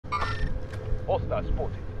Hostile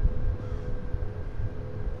spotted.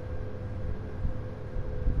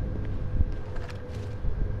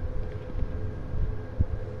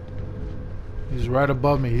 He's right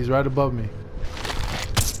above me. He's right above me.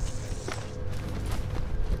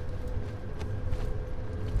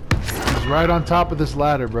 He's right on top of this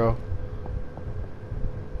ladder, bro.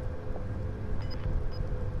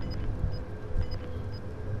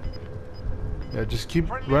 Yeah, just keep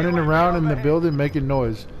running around in the building making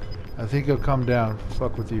noise. I think he'll come down.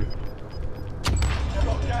 Fuck with you.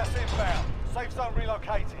 Got gas inbound. Safe zone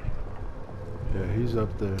relocated. Yeah, he's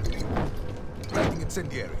up there. Lighting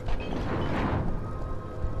incendiary.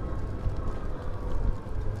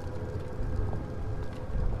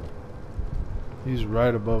 He's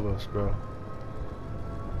right above us, bro.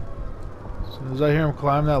 As soon as I hear him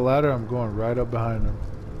climb that ladder, I'm going right up behind him.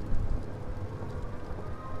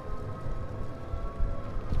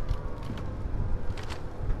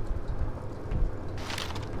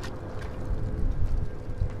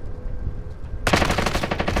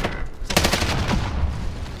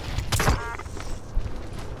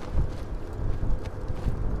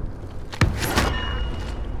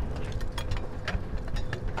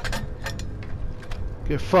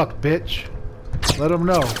 Get fucked, bitch. Let him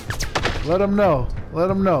know. Let him know.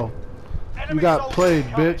 Let him know. You got played,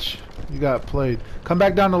 bitch. You got played. Come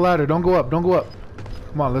back down the ladder. Don't go up. Don't go up.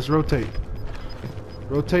 Come on, let's rotate.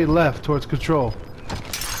 Rotate left towards control.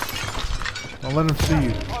 Don't let him see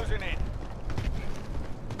you.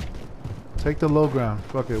 Take the low ground.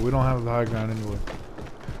 Fuck it. We don't have the high ground anyway.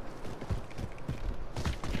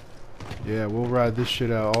 Yeah, we'll ride this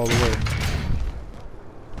shit out all the way.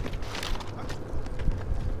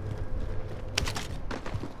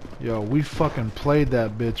 Yo, we fucking played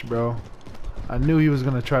that bitch, bro. I knew he was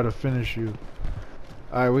gonna try to finish you.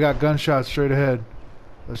 Alright, we got gunshots straight ahead.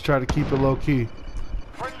 Let's try to keep it low key.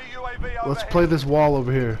 Let's play this wall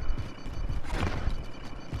over here.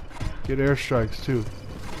 Get airstrikes too.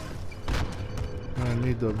 I'm gonna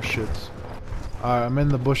need those shits. Alright, I'm in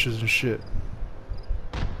the bushes and shit.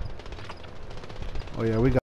 Oh yeah, we got